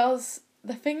 But it does.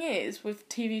 The thing is, with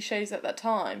TV shows at that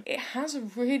time, it has a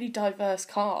really diverse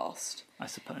cast. I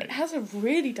suppose. It has a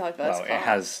really diverse cast. Well, it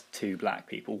has 2 black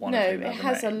people, one of whom it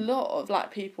has a lot of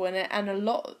black people in it, and a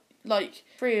lot, like,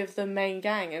 3 of the main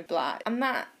gang are black. And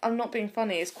that, I'm not being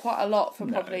funny, is quite a lot for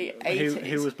probably 80s.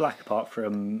 Who was black apart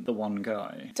from the one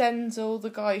guy? Denzel, the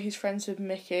guy who's friends with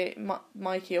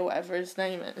Mikey or whatever his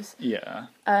name is. Yeah.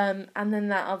 And then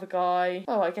that other guy,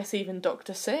 I guess even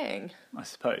Dr. Singh. I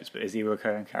suppose, but is he a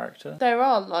recurring character? There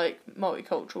are, like,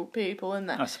 multicultural people in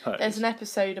there. I suppose. There's an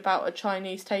episode about a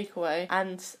Chinese takeaway,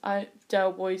 and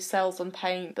Del Boy sells them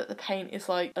paint, but the paint is,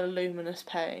 like, a luminous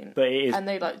paint. But it is... And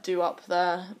they, like, do up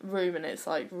their room, and it's,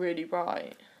 like, really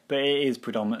bright. But it is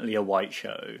predominantly a white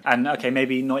show. And, okay,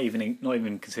 maybe not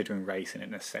even considering race in it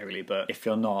necessarily, but if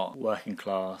you're not working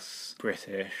class,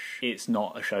 British, it's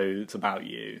not a show that's about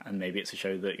you, and maybe it's a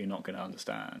show that you're not going to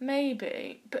understand.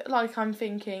 Maybe, but, like, I'm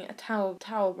thinking a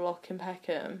tower block in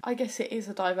Peckham, I guess it is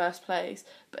a diverse place,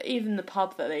 but even the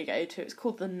pub that they go to, it's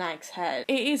called the Nag's Head.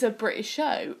 It is a British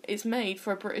show. It's made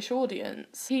for a British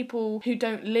audience. People who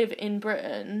don't live in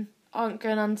Britain aren't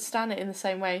going to understand it in the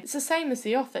same way. It's the same as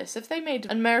The Office. If they made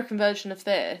an American version of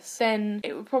this, then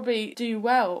it would probably do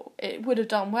well. It would have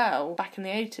done well back in the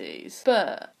 80s.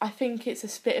 But I think it's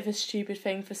a bit of a stupid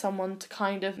thing for someone to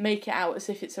kind of make it out as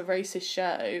if it's a racist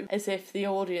show, as if the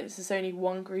audience is only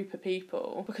one group of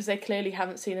people, because they clearly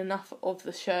haven't seen enough of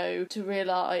the show to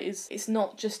realise it's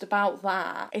not just about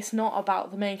that. It's not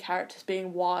about the main characters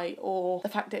being white or the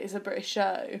fact that it's a British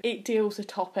show. It deals with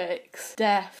topics,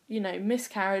 death,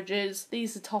 miscarriages.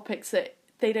 These are topics that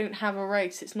they don't have a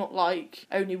race. It's not like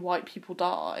only white people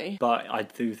die. But I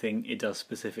do think it does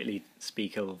specifically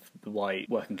speak of the white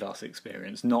working class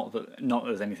experience. Not that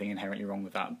there's anything inherently wrong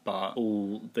with that, but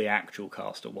all the actual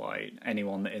cast are white.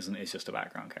 Anyone that isn't is just a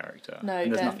background character. No,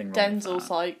 and there's nothing wrong with Denzel's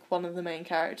that. like one of the main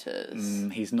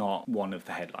characters. He's not one of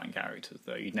the headline characters,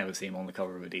 though. You'd never see him on the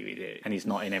cover of a DVD. And he's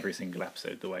not in every single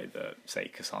episode the way that, say,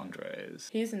 Cassandra is.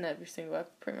 He's in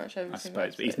pretty much every single I suppose,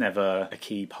 episode. but he's never a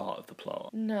key part of the plot.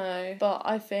 No, but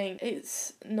I think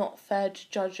it's not fair to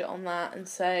judge it on that and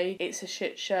say it's a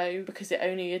shit show because it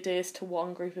only adheres to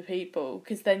one group of people,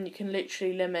 because then you can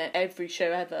literally limit every show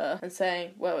ever and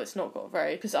saying, well, it's not got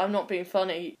very... Because I'm not being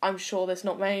funny, I'm sure there's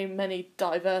not many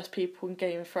diverse people in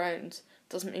Game of Thrones.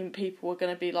 Doesn't mean people are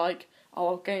going to be like,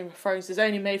 oh, Game of Thrones is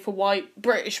only made for white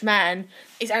British men.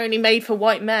 It's only made for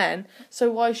white men.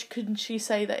 So why couldn't she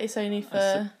say that it's only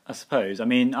for... I suppose. I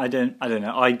mean, I don't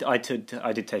know. I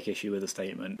did take issue with the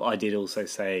statement, but I did also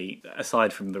say,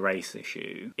 aside from the race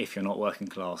issue, if you're not working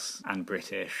class and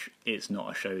British, it's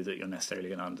not a show that you're necessarily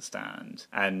going to understand.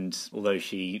 And although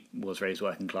she was raised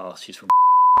working class, she's from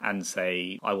and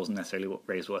say I wasn't necessarily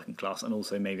raised working class, and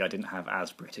also maybe I didn't have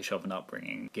as British of an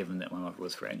upbringing, given that my mother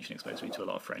was French and exposed me to a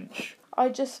lot of French. I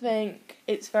just think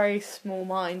it's very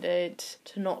small-minded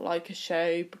to not like a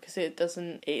show because it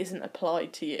isn't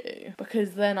applied to you.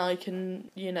 Because then I can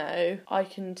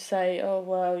say, oh,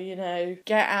 well,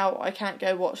 Get Out, I can't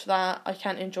go watch that, I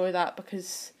can't enjoy that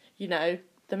because,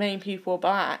 the main people are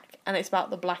black, and it's about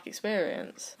the black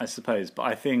experience. I suppose, but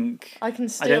I think... I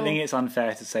don't think it's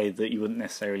unfair to say that you wouldn't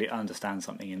necessarily understand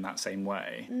something in that same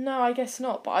way. No, I guess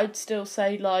not, but I'd still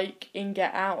say, like, in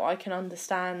Get Out, I can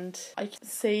understand... I can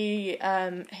see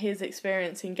his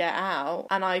experience in Get Out,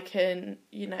 and I can,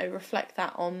 reflect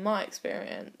that on my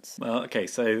experience. Well, okay,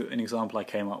 so an example I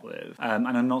came up with, and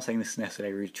I'm not saying this is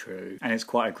necessarily true, and it's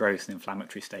quite a gross and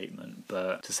inflammatory statement,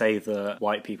 but to say that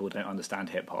white people don't understand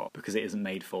hip-hop because it isn't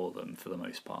made for them for the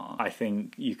most part, I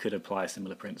think you could apply a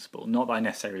similar principle. Not that I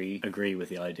necessarily agree with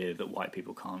the idea that white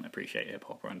people can't appreciate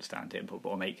hip-hop or understand hip-hop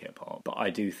or make hip-hop, but I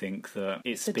do think that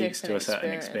it speaks to a certain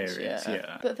experience.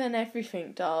 Yeah. But then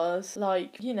everything does.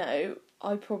 Like,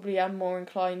 I probably am more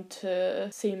inclined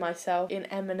to see myself in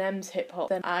Eminem's hip hop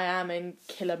than I am in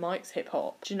Killer Mike's hip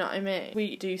hop. Do you know what I mean?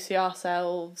 We do see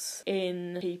ourselves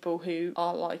in people who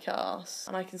are like us,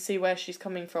 and I can see where she's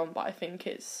coming from, but I think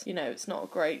it's, you know, it's not a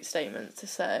great statement to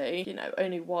say, you know,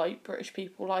 only white British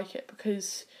people like it,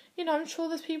 because, you know, I'm sure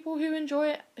there's people who enjoy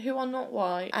it who are not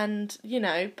white, and, you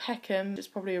know, Peckham is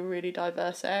probably a really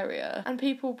diverse area, and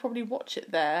people probably watch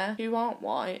it there who aren't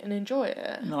white and enjoy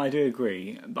it. No, I do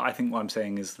agree, but I think what I'm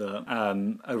saying is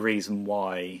that a reason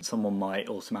why someone might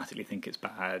automatically think it's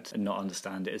bad and not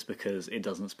understand it is because it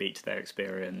doesn't speak to their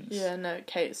experience. Yeah, no, it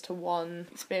caters to one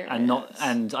experience.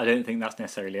 And I don't think that's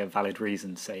necessarily a valid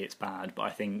reason to say it's bad, but I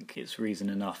think it's reason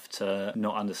enough to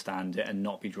not understand it and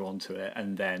not be drawn to it,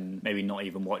 and then maybe not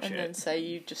even watch it. And then say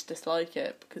you just dislike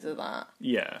it because of that.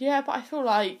 Yeah. Yeah, but I feel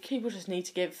like people just need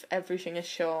to give everything a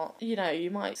shot. You know,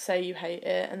 you might say you hate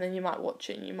it, and then you might watch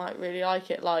it and you might really like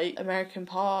it. Like American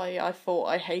Pie, I thought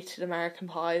I hated American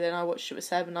Pie, then I watched it with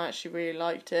Seb and I actually really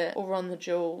liked it. Or Run the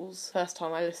Jewels. First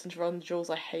time I listened to Run the Jewels,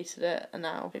 I hated it, and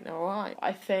now I think they're alright.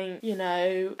 I think, you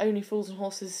know, Only Fools and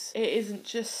Horses, it isn't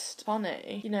just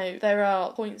funny. You know, there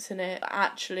are points in it that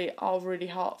actually are really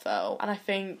heartfelt, and I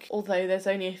think although there's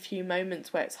only a few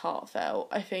moments where it's heartfelt,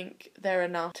 I think they're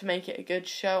enough to make it a good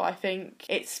show. I think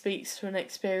it speaks to an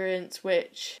experience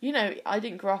which, you know, I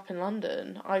didn't grow up in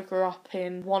London. I grew up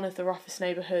in one of the roughest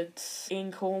neighbourhoods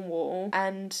in Cornwall,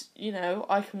 and, you know,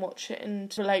 I can watch it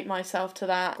and relate myself to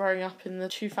that growing up in the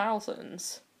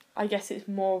 2000s. I guess it's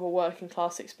more of a working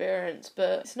class experience,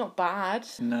 but it's not bad.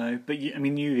 No, but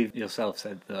you yourself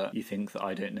said that you think that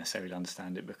I don't necessarily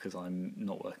understand it because I'm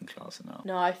not working class enough.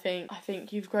 No, I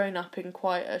think you've grown up in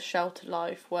quite a sheltered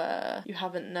life where you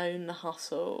haven't known the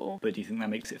hustle. But do you think that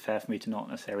makes it fair for me to not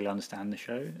necessarily understand the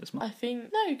show as much? I think,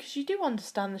 no, because you do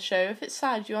understand the show. If it's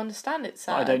sad, you understand it's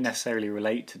sad. I don't necessarily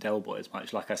relate to Del Boy as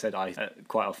much. Like I said, I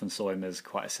quite often saw him as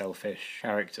quite a selfish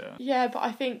character. Yeah, but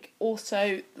I think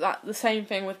also that the same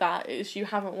thing with that is you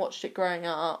haven't watched it growing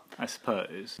up. I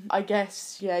suppose. I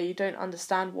guess, yeah, you don't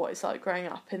understand what it's like growing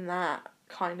up in that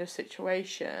kind of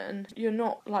situation. You're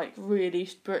not, like, really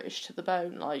British to the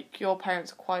bone. Like, your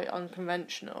parents are quite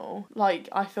unconventional. Like,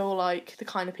 I feel like the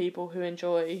kind of people who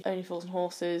enjoy Only Fools and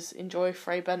Horses enjoy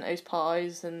Fray Bento's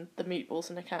pies and the meatballs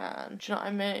in a can. Do you know what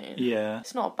I mean? Yeah.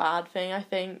 It's not a bad thing. I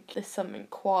think there's something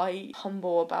quite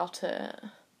humble about it.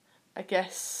 I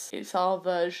guess it's our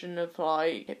version of,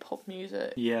 like, hip-hop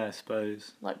music. Yeah, I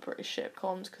suppose. Like British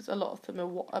sitcoms, because a lot of them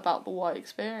are about the white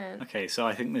experience. Okay, so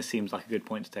I think this seems like a good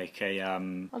point to take a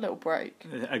little break.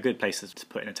 A good place to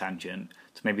put in a tangent,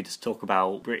 to maybe just talk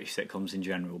about British sitcoms in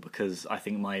general, because I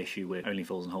think my issue with Only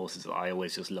Fools and Horses is that I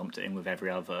always just lumped it in with every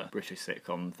other British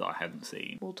sitcom that I hadn't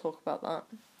seen. We'll talk about that.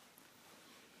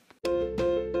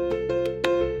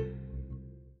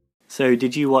 So,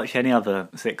 did you watch any other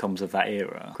sitcoms of that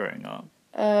era growing up?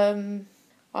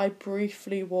 I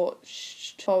briefly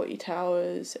watched Fawlty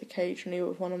Towers occasionally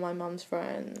with one of my mum's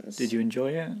friends. Did you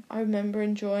enjoy it? I remember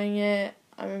enjoying it.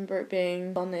 I remember it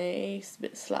being funny, a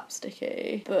bit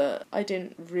slapsticky, but I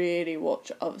didn't really watch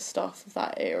other stuff of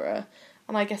that era.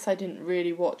 And I guess I didn't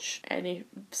really watch any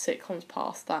sitcoms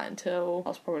past that until I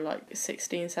was probably like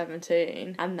 16,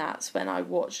 17. And that's when I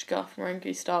watched Garth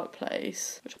Marenghi's Dark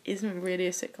Place, which isn't really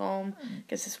a sitcom. I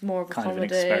guess it's more of a comedy. Kind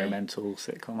of an experimental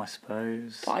sitcom, I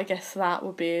suppose. But I guess that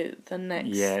would be the next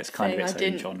thing. Yeah, it's kind of its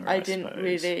own genre, I didn't suppose.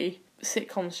 really...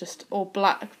 Sitcoms just... Or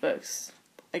Black Books...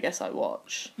 I guess I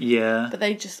watch. Yeah. But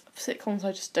sitcoms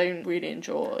I just don't really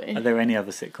enjoy. Are there any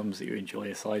other sitcoms that you enjoy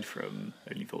aside from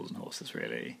Only Fools and Horses,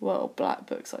 really? Well, Black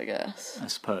Books, I guess. I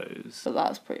suppose. But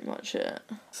that's pretty much it.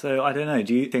 So, I don't know,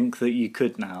 do you think that you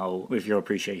could now, with your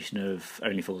appreciation of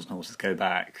Only Fools and Horses, go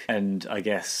back and, I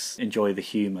guess, enjoy the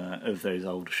humour of those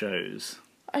old shows?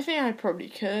 I think I probably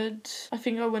could. I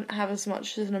think I wouldn't have as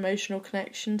much as an emotional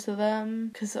connection to them,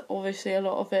 because obviously a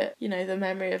lot of it, you know, the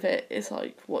memory of it is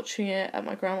like watching it at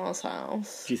my grandma's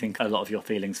house. Do you think a lot of your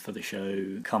feelings for the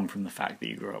show come from the fact that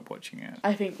you grew up watching it?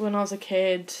 I think when I was a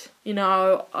kid, you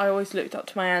know, I always looked up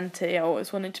to my auntie. I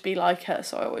always wanted to be like her,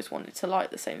 so I always wanted to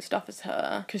like the same stuff as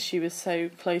her, because she was so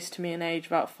close to me in age,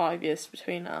 about 5 years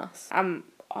between us.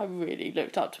 I really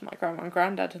looked up to my grandma and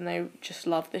granddad, and they just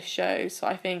loved this show, so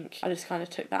I think I just kind of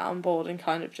took that on board and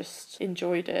kind of just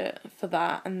enjoyed it for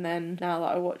that. And then now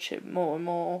that I watch it more and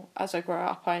more as I grow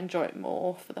up, I enjoy it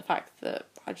more for the fact that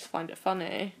I just find it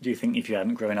funny. Do you think if you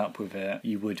hadn't grown up with it,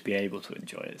 you would be able to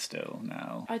enjoy it still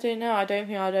now? I don't know. I don't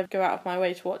think I'd ever go out of my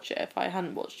way to watch it if I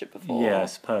hadn't watched it before. Yeah, I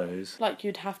suppose. Like,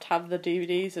 you'd have to have the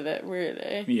DVDs of it,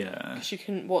 really. Yeah. Because you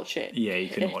couldn't watch it. Yeah, you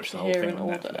couldn't watch the whole thing on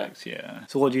Netflix, yeah.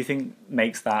 So what do you think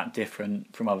makes that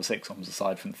different from other sitcoms,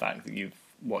 aside from the fact that you've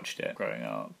watched it growing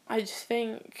up. I just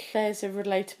think there's a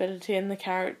relatability in the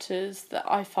characters that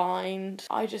I find.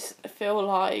 I just feel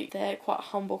like they're quite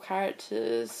humble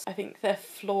characters. I think they're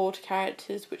flawed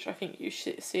characters, which I think you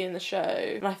should see in the show.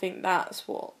 And I think that's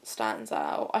what stands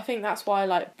out. I think that's why I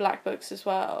like Black Books as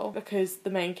well, because the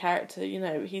main character, you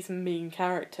know, he's a mean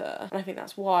character. And I think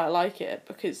that's why I like it,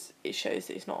 because it shows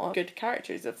that he's not a good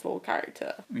character, he's a flawed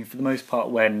character. I mean, for the most part,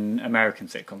 when American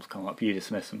sitcoms come up, you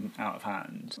dismiss them out of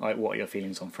hand. Like, what are your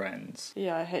feelings on Friends?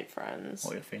 Yeah, I hate Friends.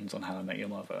 What are your feelings on How I Met Your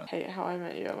Mother? Hate How I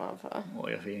Met Your Mother. What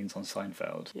are your feelings on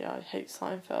Seinfeld? Yeah, I hate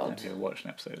Seinfeld. Have you ever watched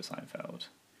an episode of Seinfeld?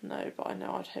 No, but I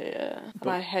know I'd hate it. And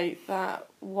I hate that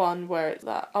one where it's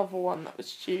that other one that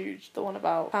was huge, the one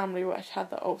about family which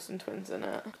had the Olsen twins in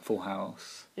it. Full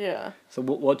House. Yeah. So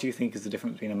what do you think is the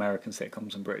difference between American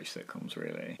sitcoms and British sitcoms,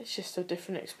 really? It's just a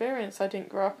different experience. I didn't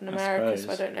grow up in America, so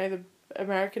I don't know the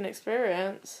American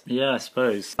experience. Yeah, I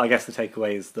suppose. I guess the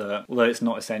takeaway is that although it's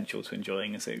not essential to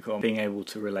enjoying a sitcom, being able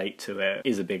to relate to it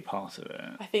is a big part of it.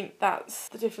 I think that's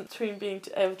the difference between being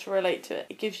able to relate to it.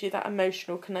 It gives you that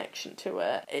emotional connection to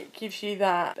it. It gives you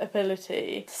that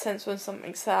ability to sense when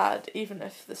something's sad, even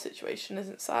if the situation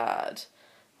isn't sad.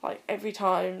 Like, every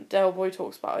time Del Boy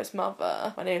talks about his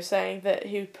mother, when he was saying that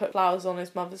he put flowers on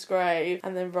his mother's grave,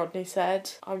 and then Rodney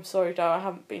said, "I'm sorry, Del, I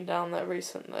haven't been down there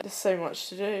recently. There's so much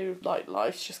to do. Like,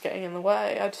 life's just getting in the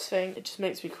way." I just think it just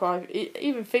makes me cry.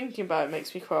 Even thinking about it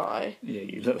makes me cry. Yeah,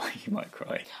 you look like you might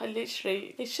cry.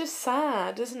 It's just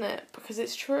sad, isn't it? Because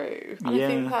it's true. And Yeah. I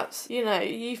think that's, you know,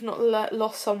 you've not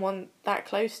lost someone that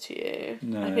close to you.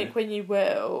 No. I think when you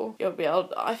will, you'll be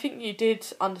able... I think you did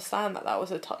understand that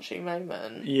was a touching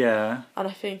moment. Yeah. And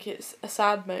I think it's a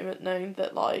sad moment knowing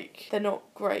that, like, they're not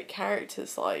great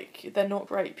characters, like, they're not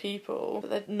great people, but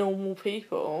they're normal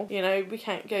people. You know, we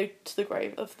can't go to the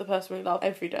grave of the person we love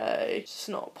every day. It's just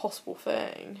not a possible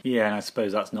thing. Yeah, and I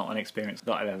suppose that's not an experience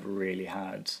that I've ever really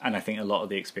had. And I think a lot of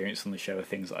the experience on the show are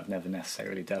things that I've never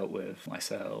necessarily dealt with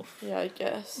myself. Yeah, I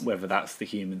guess. Whether that's the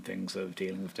human things of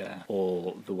dealing with death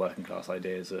or the working class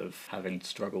ideas of having to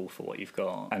struggle for what you've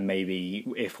got. And maybe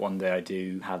if one day I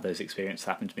do have those experiences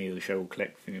happen to me, the show will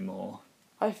click for me more.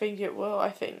 I think it will. I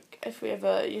think if we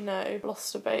ever, you know,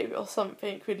 lost a baby or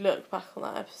something, we'd look back on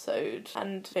that episode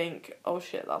and think, oh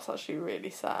shit, that's actually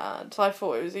really sad. So I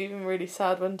thought it was even really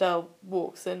sad when Del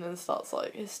walks in and starts,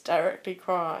 like, hysterically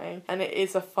crying. And it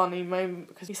is a funny moment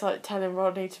because he's, like, telling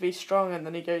Rodney to be strong, and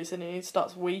then he goes in and he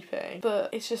starts weeping.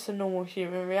 But it's just a normal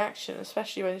human reaction,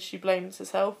 especially when she blames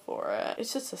herself for it.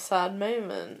 It's just a sad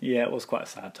moment. Yeah, it was quite a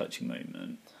sad, touching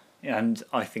moment. And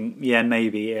I think, yeah,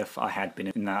 maybe if I had been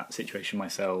in that situation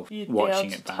myself, You'd watching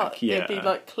be able it to back, yeah. It'd be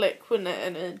like click, wouldn't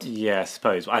it? And yeah, I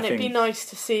suppose. it'd be nice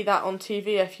to see that on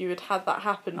TV if you had that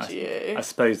happen to you. I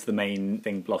suppose the main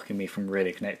thing blocking me from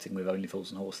really connecting with Only Fools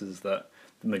and Horses is that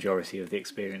the majority of the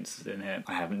experiences in it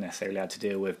I haven't necessarily had to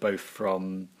deal with, both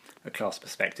from a class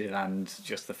perspective and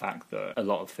just the fact that a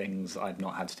lot of things I've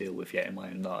not had to deal with yet in my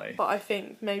own life. But I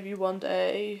think maybe one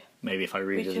day Maybe if I we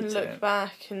revisit can look it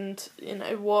back and, you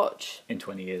know, watch in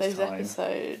 20 years' those time.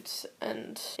 episodes,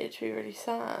 and it'd be really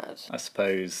sad. I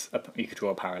suppose you could draw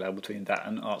a parallel between that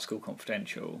and Art School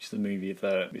Confidential, which is a movie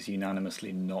that was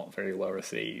unanimously not very well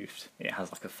received. It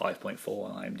has like a 5.4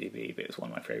 on IMDb, but it's one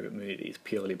of my favourite movies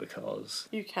purely because...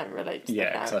 You can relate to the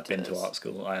Yeah, characters. because I've been to art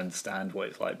school. I understand what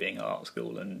it's like being at art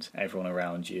school, and everyone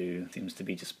around you seems to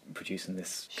be just producing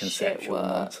this conceptual Shit work,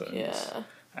 nonsense. yeah.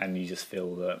 And you just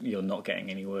feel that you're not getting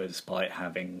anywhere despite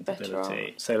having the Better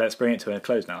ability. art. So let's bring it to a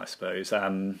close now, I suppose.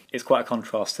 It's quite a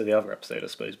contrast to the other episode, I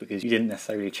suppose, because you didn't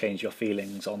necessarily change your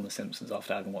feelings on The Simpsons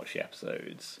after having watched the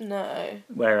episodes. No.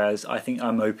 Whereas I think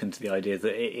I'm open to the idea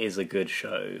that it is a good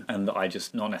show, and that I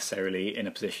just not necessarily in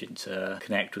a position to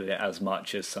connect with it as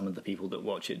much as some of the people that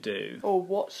watch it do. Or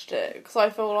watched it, because I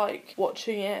feel like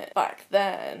watching it back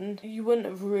then, you wouldn't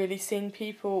have really seen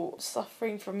people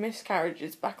suffering from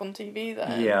miscarriages back on TV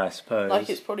then. Yeah, I suppose. Like,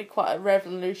 it's probably quite a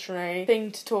revolutionary thing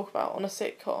to talk about on a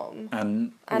sitcom.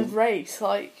 And race,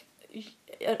 like,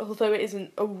 although it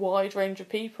isn't a wide range of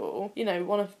people, you know,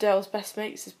 one of Dale's best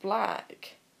mates is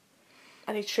black.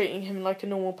 And he's treating him like a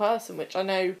normal person, which I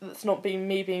know that's not being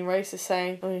me being racist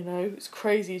saying, oh, you know, it's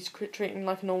crazy to treat him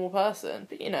like a normal person.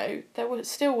 But, you know, there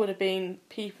would have been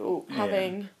people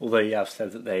having... Yeah. Although you have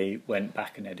said that they went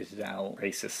back and edited out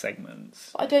racist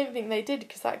segments. I don't think they did,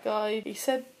 because that guy, he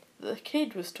said the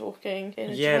kid was talking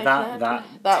in a Yeah, Jamaican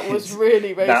accent. That was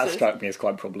really racist. That struck me as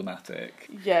quite problematic.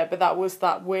 Yeah, but that was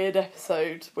that weird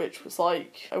episode, which was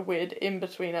like a weird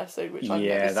in-between episode, which I've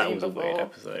never seen before. A weird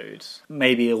episode.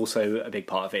 Maybe also a big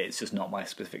part of it, it's just not my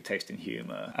specific taste in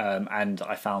humour. And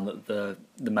I found that the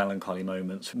melancholy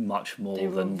moments much more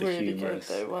than the really humorous.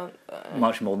 Good though, weren't they?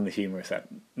 Much more than the humorous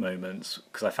moments,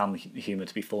 because I found the humour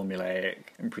to be formulaic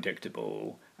and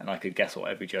predictable, and I could guess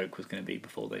what every joke was going to be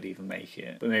before they'd even make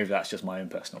it. But maybe that's just my own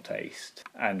personal taste,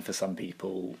 and for some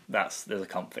people there's a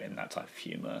comfort in that type of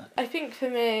humour. I think for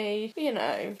me,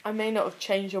 I may not have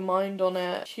changed your mind on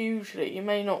it hugely, you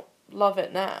may not love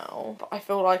it now, but I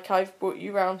feel like I've brought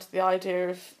you round to the idea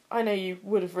of, I know you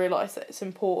would have realised that it's an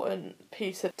important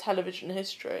piece of television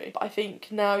history, but I think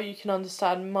now you can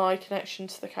understand my connection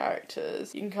to the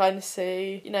characters. You can kind of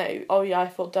see, oh yeah, I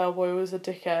thought Del Boy was a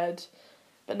dickhead,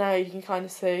 but now you can kind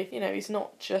of see, he's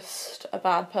not just a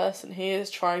bad person, he is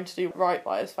trying to do right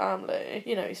by his family.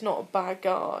 He's not a bad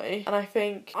guy. And I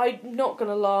think, I'm not going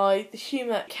to lie, the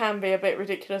humour can be a bit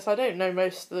ridiculous. I don't know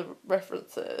most of the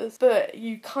references, but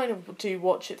you kind of do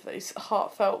watch it for those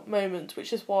heartfelt moments,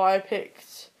 which is why I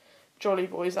picked Jolly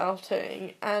Boy's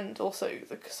outing and also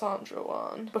the Cassandra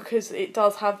one, because it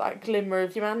does have that glimmer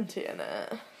of humanity in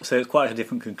it. So it's quite a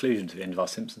different conclusion to the end of our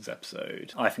Simpsons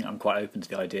episode. I think I'm quite open to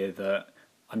the idea that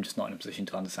I'm just not in a position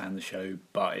to understand the show,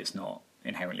 but it's not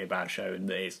inherently a bad show, and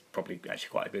that it's probably actually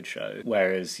quite a good show.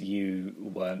 Whereas you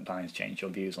weren't planning to change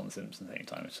your views on The Simpsons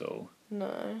anytime at all. No.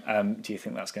 Do you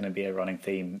think that's going to be a running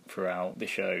theme throughout the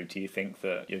show? Do you think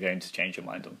that you're going to change your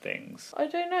mind on things? I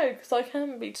don't know, because I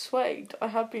can be swayed. I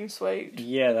have been swayed.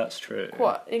 Yeah, that's true.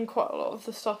 In quite a lot of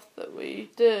the stuff that we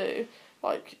do.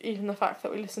 Like, even the fact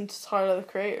that we listen to Tyler, the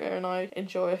Creator, and I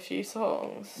enjoy a few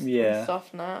songs and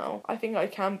stuff now. I think I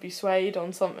can be swayed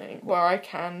on something where I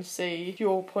can see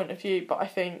your point of view, but I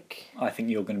think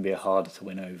you're going to be harder to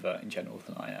win over in general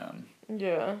than I am.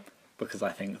 Yeah. Because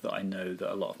I think that I know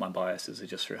that a lot of my biases are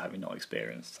just through having not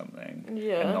experienced something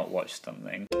and not watched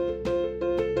something.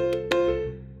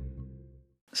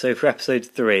 So for episode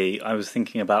 3, I was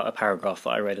thinking about a paragraph that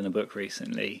I read in a book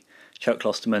recently. Chuck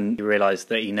Klosterman realised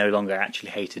that he no longer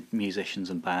actually hated musicians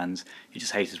and bands, he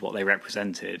just hated what they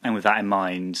represented. And with that in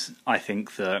mind, I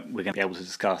think that we're going to be able to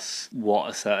discuss what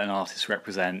a certain artist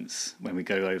represents when we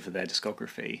go over their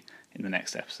discography in the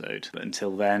next episode. But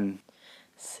until then...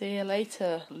 See you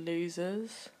later,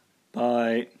 losers.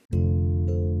 Bye.